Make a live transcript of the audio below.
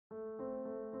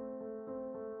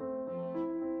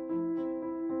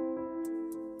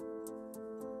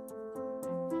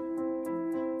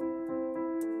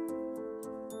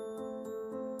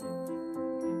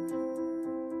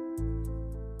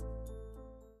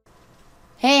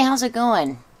Hey, how's it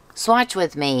going? Swatch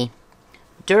with me.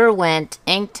 Derwent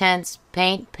Inktense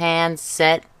Paint Pan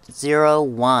Set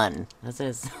 01. That's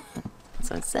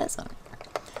what it says on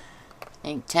it.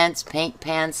 Inktense Paint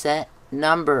Pan Set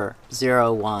number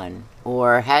 01.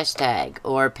 Or hashtag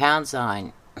or pound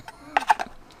sign.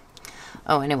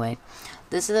 Oh, anyway.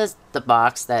 This is the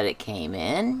box that it came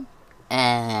in.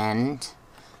 And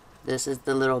this is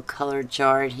the little color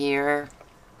chart here.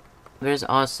 There's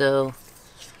also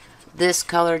this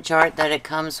color chart that it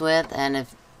comes with, and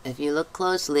if you look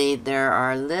closely, there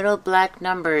are little black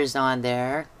numbers on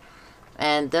there,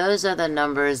 and those are the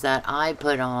numbers that I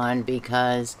put on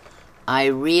because I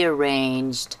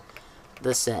rearranged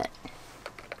the set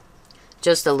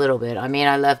just a little bit. I mean,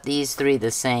 I left these three the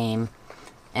same,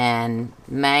 and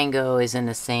Mango is in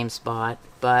the same spot,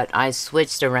 but I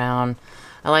switched around.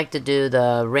 I like to do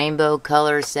the rainbow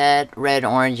color set: red,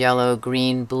 orange, yellow,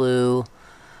 green, blue,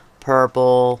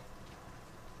 purple,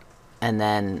 and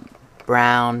then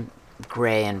brown,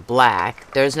 gray, and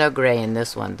black. There's no gray in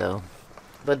this one though,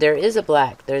 but there is a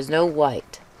black. There's no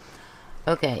white.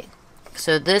 Okay,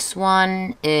 so this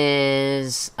one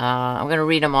is I'm gonna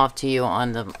read them off to you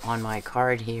on my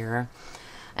card here.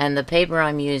 And the paper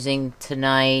I'm using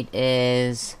tonight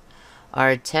is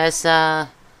Arteza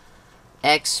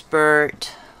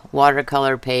Expert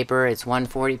watercolor paper. It's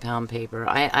 140-pound paper.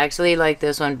 I actually like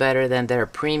this one better than their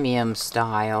premium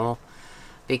style,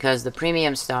 because the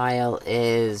premium style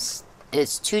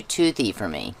it's too toothy for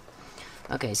me.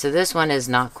 Okay, so this one is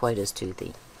not quite as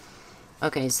toothy.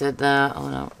 Okay, so oh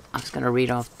no, I was going to read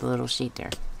off the little sheet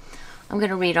there. I'm going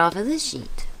to read off of this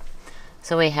sheet.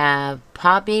 So we have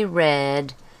poppy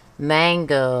red,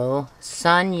 mango,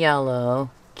 sun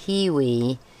yellow,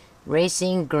 kiwi,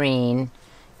 racing green,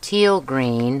 teal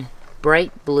green,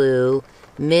 bright blue,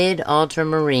 mid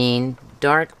ultramarine,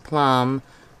 dark plum,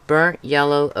 burnt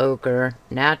yellow ochre,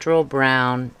 natural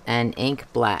brown, and ink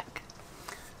black.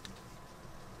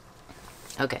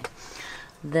 Okay,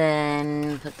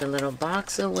 then put the little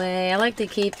box away. I like to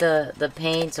keep the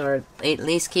paints, or at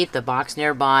least keep the box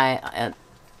nearby,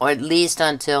 or at least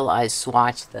until I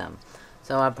swatch them.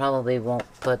 So I probably won't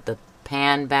put the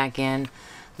pan back in.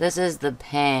 This is the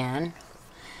pan,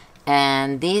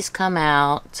 and these come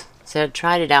out. So I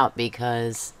tried it out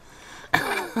because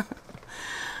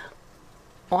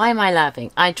why am I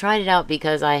laughing? I tried it out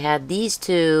because I had these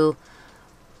two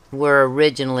were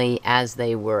originally as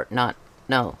they were.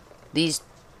 These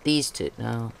two.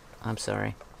 No, I'm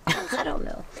sorry. I don't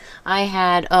know. I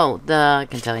had, I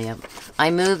can tell you. I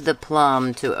moved the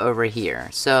plum to over here.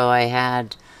 So I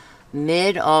had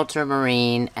mid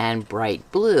ultramarine and bright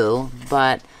blue,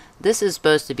 but this is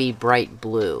supposed to be bright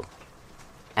blue.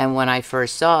 And when I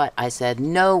first saw it, I said,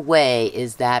 no way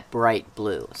is that bright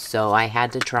blue. So I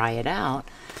had to try it out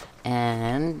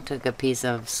and took a piece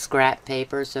of scrap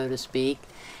paper, so to speak.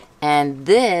 And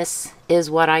this is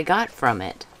what I got from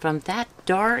it. From that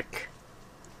dark.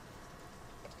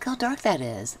 Look how dark that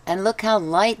is. And look how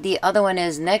light the other one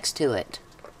is next to it.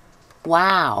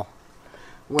 Wow.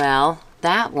 Well,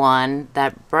 that one,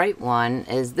 that bright one,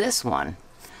 is this one.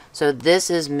 So this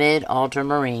is mid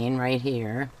ultramarine right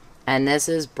here. And this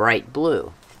is bright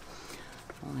blue.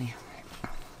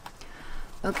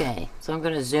 Okay, so I'm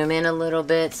going to zoom in a little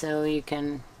bit so you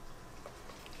can...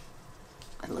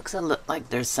 It looks like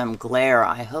there's some glare.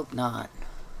 I hope not.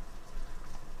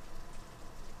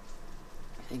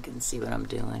 You can see what I'm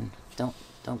doing. Don't.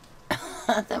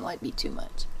 That might be too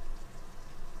much.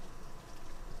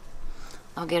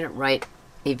 I'll get it right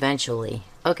eventually.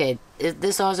 Okay,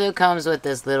 this also comes with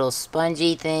this little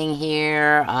spongy thing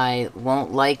here. I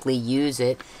won't likely use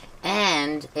it.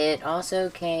 And it also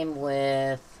came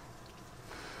with...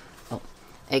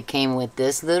 It came with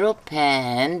this little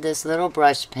pen, this little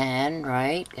brush pen,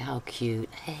 right? How cute.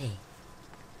 Hey.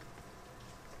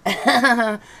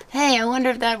 Hey, I wonder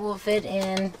if that will fit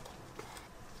in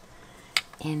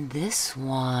this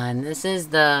one. This is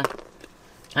the...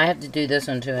 I have to do this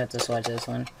one too. I have to swatch this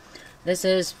one. This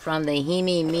is from the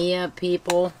Himi Mia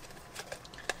people.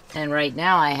 And right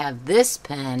now I have this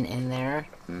pen in there.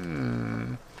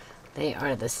 They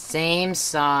are the same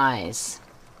size.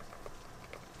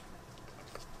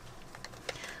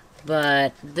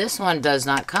 But this one does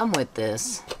not come with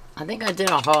this. I think I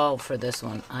did a haul for this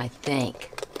one. I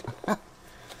think.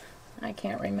 I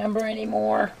can't remember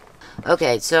anymore.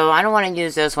 Okay, so I don't want to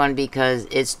use this one because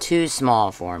it's too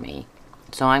small for me.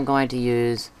 So I'm going to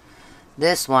use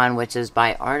this one, which is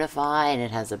by Artify, and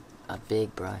it has a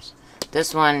big brush.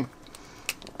 This one,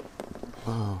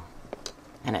 whoa,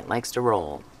 and it likes to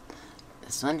roll.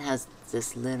 This one has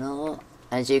this little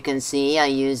As you can see, I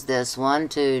used this one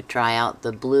to try out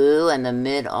the blue and the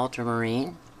mid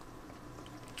ultramarine.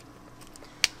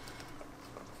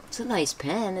 It's a nice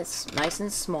pen. It's nice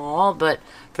and small, but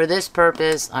for this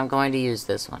purpose, I'm going to use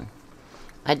this one.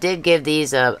 I did give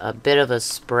these a bit of a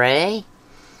spray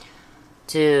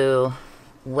to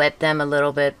wet them a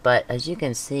little bit, but as you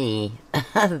can see,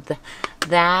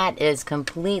 that is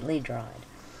completely dried.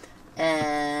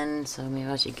 And so maybe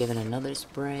I should give it another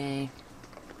spray.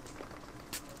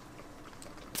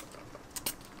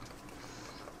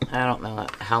 I don't know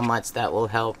how much that will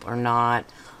help or not.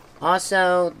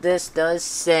 Also, this does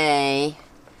say,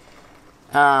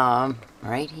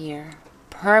 right here,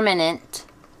 permanent.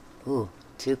 Ooh,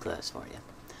 too close for you.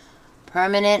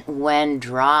 Permanent when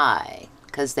dry,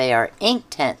 because they are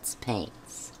Inktense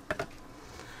paints.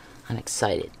 I'm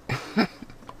excited.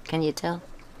 Can you tell?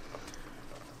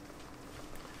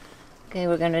 Okay,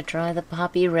 we're going to try the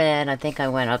poppy red. I think I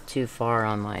went up too far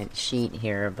on my sheet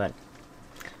here, but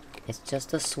it's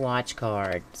just a swatch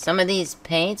card. Some of these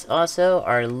paints also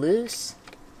are loose.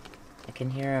 I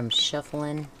can hear them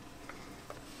shuffling.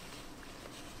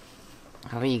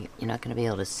 However, you're not going to be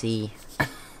able to see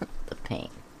the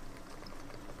paint.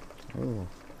 Ooh.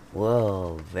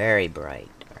 Whoa, very bright,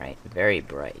 right? Very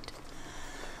bright.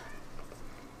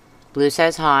 Blue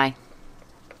says hi.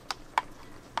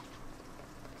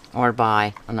 Or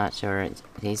bye. I'm not sure.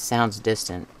 He sounds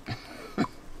distant.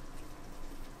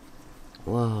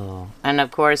 Whoa. And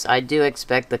of course, I do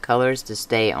expect the colors to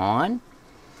stay on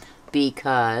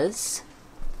because...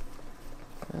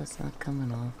 Oh, it's not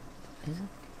coming off. Is it?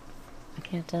 I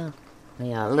can't tell.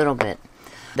 Yeah, a little bit.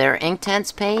 They're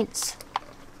Inktense paints,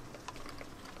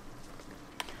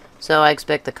 so I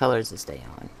expect the colors to stay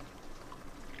on.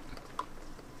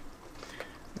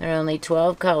 There are only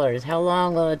 12 colors. How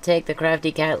long will it take the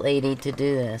crafty cat lady to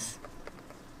do this?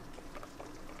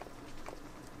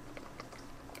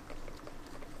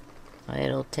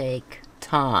 It'll take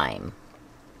time.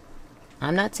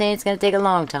 I'm not saying it's going to take a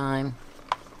long time.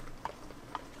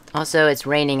 Also, it's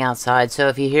raining outside, so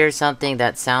if you hear something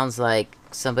that sounds like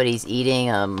somebody's eating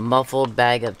a muffled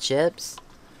bag of chips,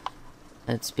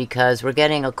 it's because we're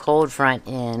getting a cold front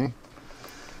in.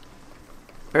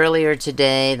 Earlier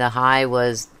today, the high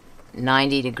was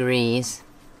 90 degrees,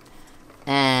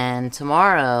 and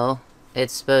tomorrow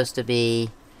it's supposed to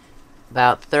be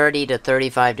about 30 to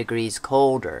 35 degrees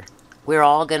colder. We're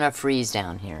all going to freeze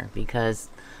down here because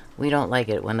we don't like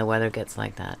it when the weather gets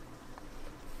like that.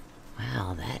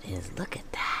 Wow, that is, look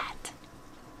at that.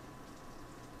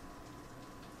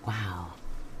 Wow.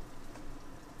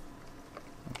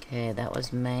 Okay, that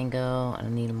was mango. I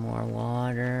need more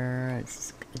water.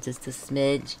 It's just a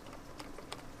smidge.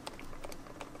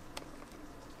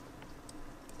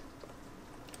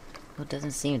 Well, it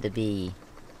doesn't seem to be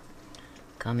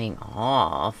coming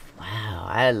off. Wow,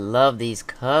 I love these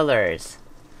colors.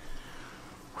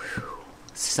 Whew.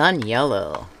 Sun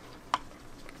yellow.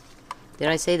 Did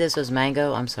I say this was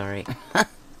mango? I'm sorry.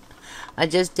 I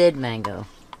just did mango.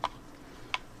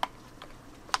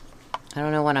 I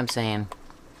don't know what I'm saying.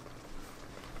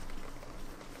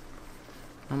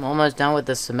 I'm almost done with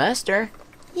the semester.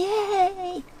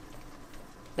 Yay!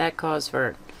 That calls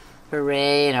for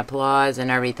hooray and applause and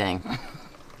everything.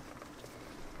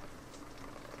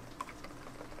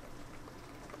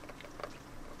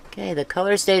 Okay, the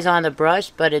color stays on the brush,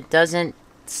 but it doesn't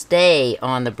stay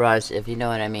on the brush, if you know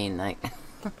what I mean. Like,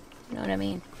 you know what I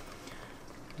mean?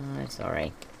 Oh, it's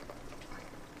alright.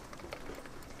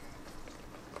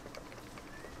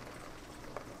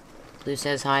 Blue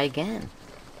says hi again.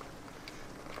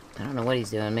 I don't know what he's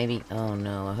doing. Maybe... Oh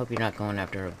no, I hope you're not going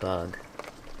after a bug.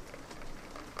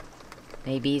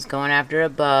 Maybe he's going after a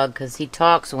bug, because he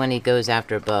talks when he goes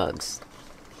after bugs.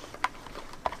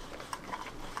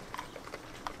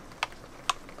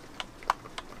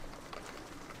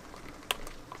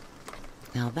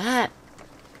 Now that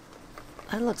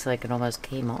looks like it almost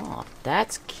came off.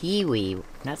 That's kiwi.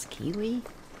 That's kiwi?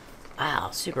 Wow,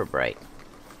 super bright.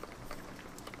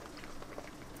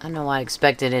 I don't know why I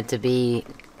expected it to be...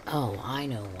 Oh, I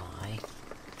know why.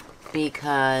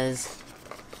 Because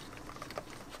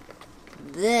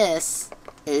this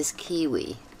is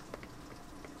kiwi.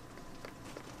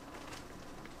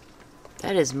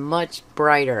 That is much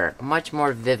brighter, much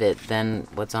more vivid than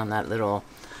what's on that little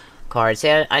card. See,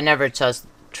 I never trust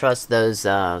those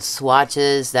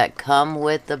swatches that come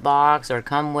with the box or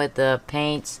come with the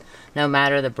paints, no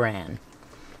matter the brand.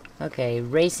 Okay,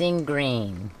 racing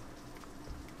green.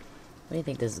 What do you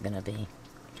think this is going to be?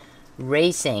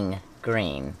 Racing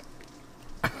green.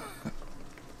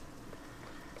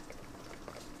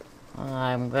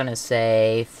 I'm going to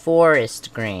say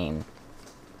forest green.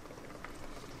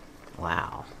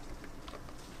 Wow.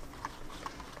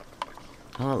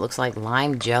 Oh, it looks like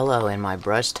lime jello in my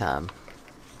brush tub.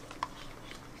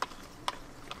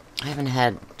 I haven't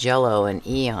had jello in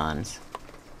eons.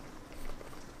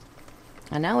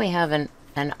 And now we have an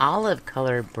olive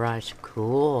colored brush.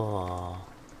 Cool.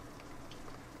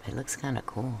 It looks kind of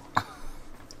cool.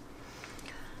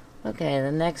 Okay,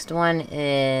 the next one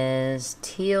is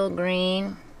teal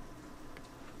green.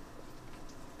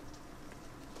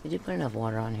 Did you put enough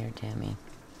water on here, Tammy?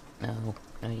 No,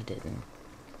 no you didn't.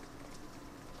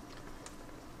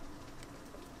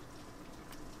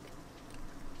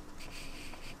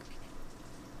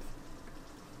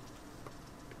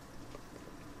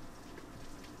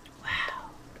 Wow.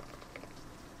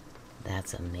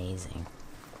 That's amazing.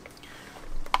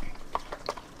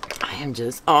 I am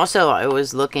just... Also, I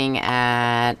was looking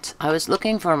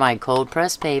for my cold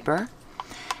press paper.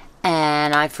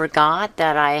 And I forgot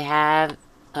that I have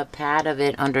a pad of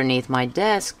it underneath my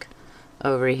desk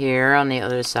over here on the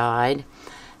other side.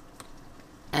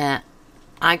 And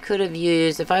I could have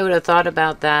used, if I would have thought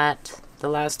about that the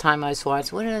last time I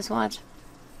swatched. What did I swatch?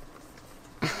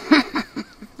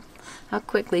 How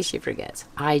quickly she forgets.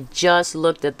 I just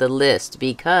looked at the list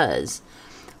because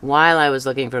while I was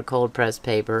looking for cold pressed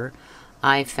paper,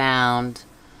 I found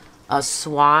a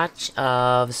swatch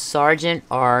of Sargent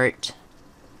Art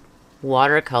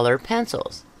watercolor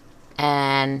pencils.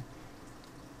 And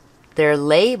they're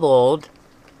labeled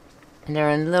and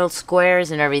they're in little squares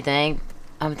and everything.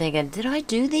 I'm thinking, did I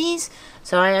do these?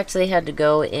 So I actually had to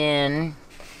go in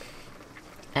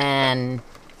and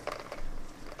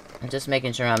I'm just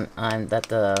making sure that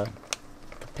the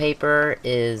paper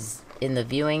is in the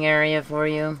viewing area for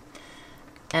you.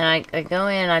 And I go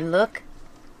in, I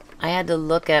had to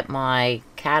look at my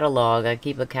catalog. I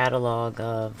keep a catalog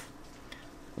of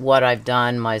what I've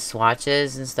done, my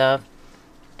swatches and stuff,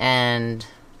 and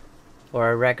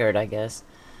or a record, I guess.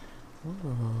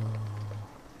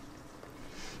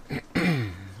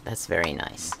 That's very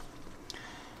nice.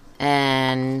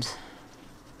 And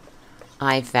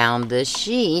I found this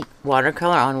sheet,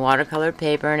 watercolor on watercolor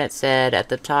paper, and it said at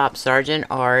the top, Sargent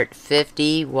Art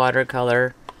 50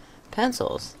 watercolor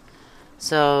pencils.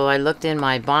 So I looked in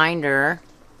my binder.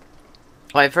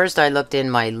 Well, first I looked in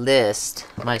my list,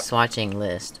 my swatching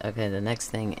list. Okay, the next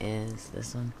thing is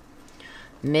this one.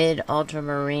 Mid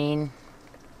Ultramarine.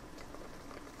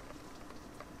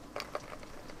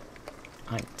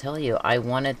 I tell you, I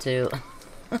wanted to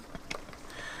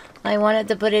I wanted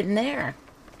to put it in there.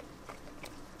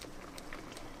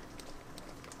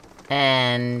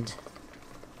 And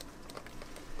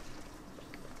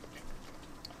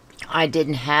I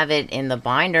didn't have it in the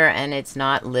binder, and it's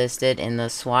not listed in the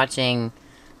Swatch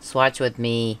With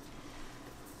Me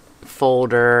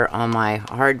folder on my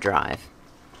hard drive.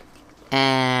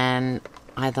 And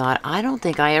I thought, I don't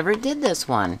think I ever did this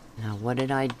one. Now, what did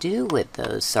I do with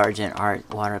those Sargent Art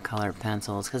watercolor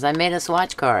pencils? Because I made a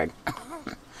swatch card.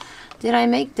 Did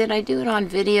I do it on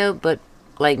video? But,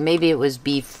 like, maybe it was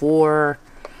before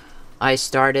I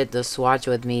started the Swatch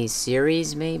With Me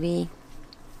series, maybe?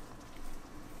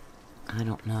 I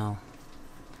don't know.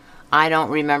 I don't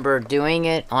remember doing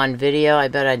it on video. I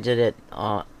bet I did it,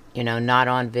 you know, not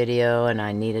on video, and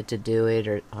I needed to do it,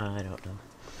 or I don't know.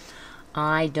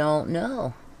 I don't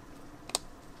know.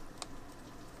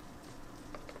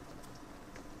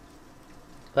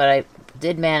 But I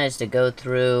did manage to go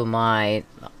through my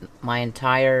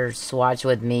entire Swatch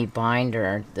With Me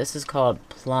binder. This is called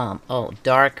Plum. Oh,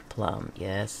 Dark Plum.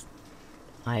 Yes,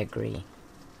 I agree.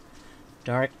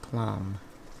 Dark Plum.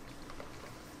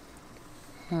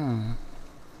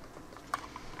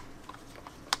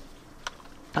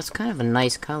 That's kind of a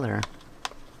nice color.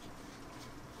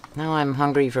 Now I'm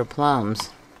hungry for plums.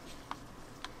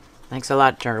 Thanks a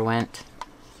lot, Derwent.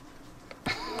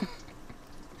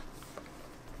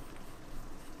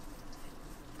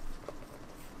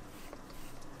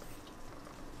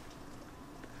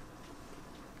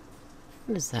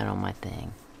 What is that on my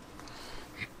thing?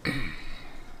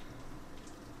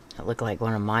 That looked like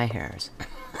one of my hairs.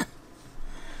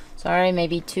 Sorry,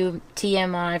 maybe too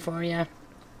TMI for you.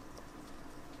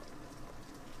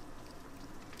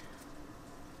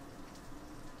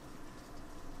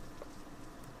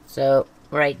 So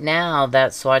right now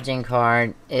that swatching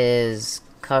card is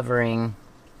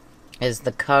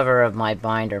the cover of my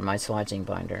binder, my swatching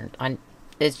binder.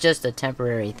 It's just a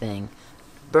temporary thing.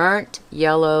 Burnt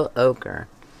yellow ochre.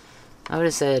 I would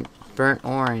have said burnt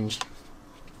orange.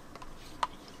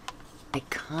 It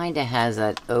kind of has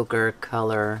that ochre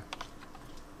color.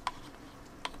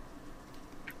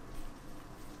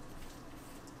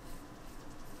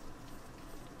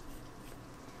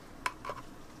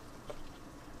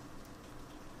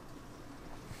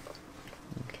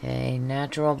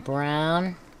 natural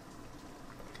brown.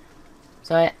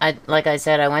 So I like I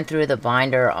said, I went through the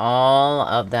binder, all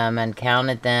of them, and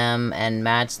counted them and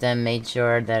matched them, made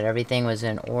sure that everything was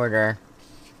in order.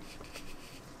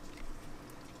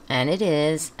 And it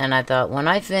is. And I thought, when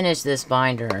I finish this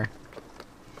binder...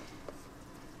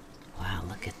 Wow,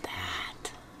 look at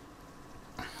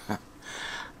that.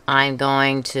 I'm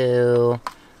going to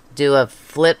do a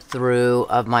flip through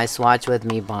of my Swatch With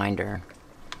Me binder.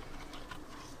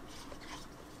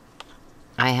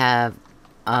 I have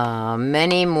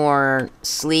many more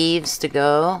sleeves to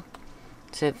go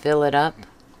to fill it up.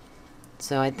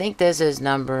 So I think this is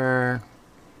number...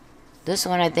 This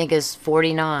one I think is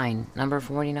 49. Number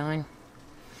 49.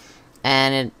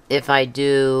 And if I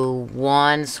do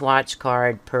one swatch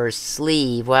card per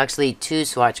sleeve... Well, actually 2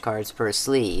 swatch cards per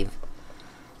sleeve.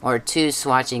 Or 2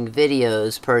 swatching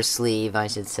videos per sleeve, I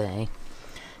should say.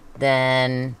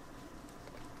 Then...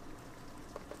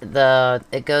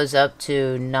 it goes up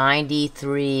to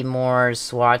 93 more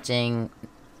swatching.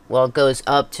 Well, it goes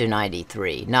up to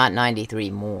 93, not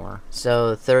 93 more.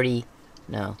 So 30,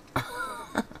 no.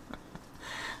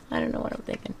 I don't know what I'm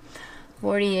thinking.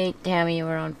 48, Tammy,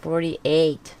 we're on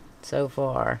 48 so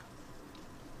far.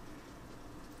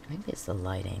 Maybe it's the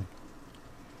lighting.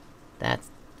 That's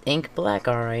ink black,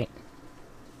 alright.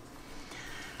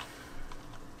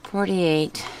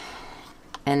 48,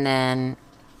 and then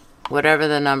whatever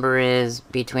the number is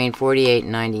between 48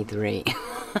 and 93.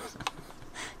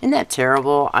 Isn't that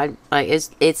terrible?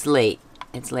 It's late.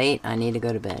 It's late. I need to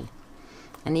go to bed.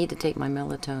 I need to take my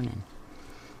melatonin.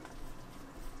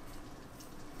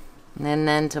 And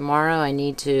then tomorrow I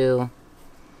need to,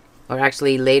 or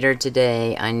actually later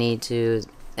today, I need to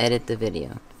edit the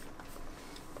video.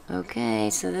 Okay,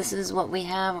 so this is what we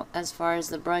have as far as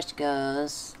the brush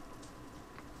goes.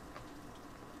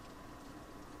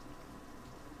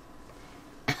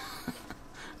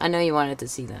 I know you wanted to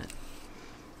see that.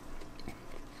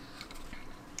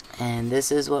 And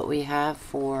this is what we have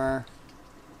for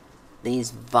these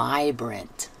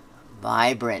vibrant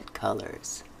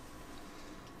colors.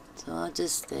 So I'll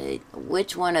just say,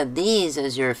 which one of these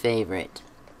is your favorite?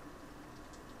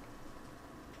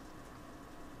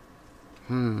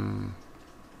 For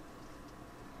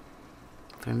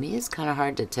me, it's kind of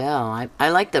hard to tell. I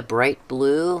like the bright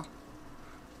blue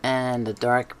and the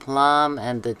dark plum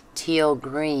and the teal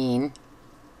green.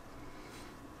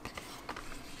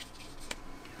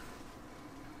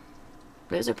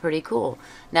 Those are pretty cool.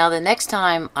 Now the next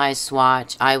time I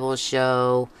swatch, I will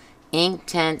show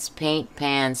Inktense Paint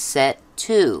Pan Set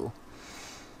 2.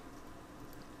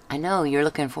 I know you're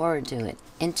looking forward to it.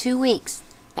 In 2 weeks.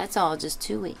 That's all, just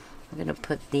 2 weeks. I'm going to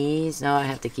put these... No, I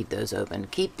have to keep those open.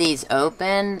 Keep these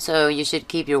open, so you should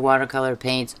keep your watercolor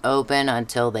paints open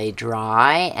until they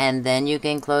dry, and then you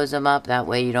can close them up. That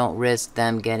way you don't risk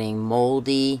them getting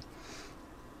moldy.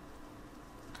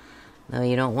 No,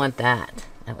 you don't want that.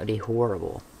 That would be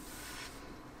horrible.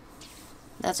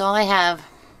 That's all I have.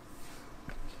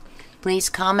 Please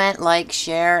comment, like,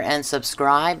 share, and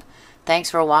subscribe. Thanks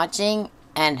for watching,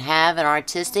 and have an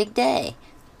artistic day.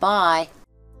 Bye.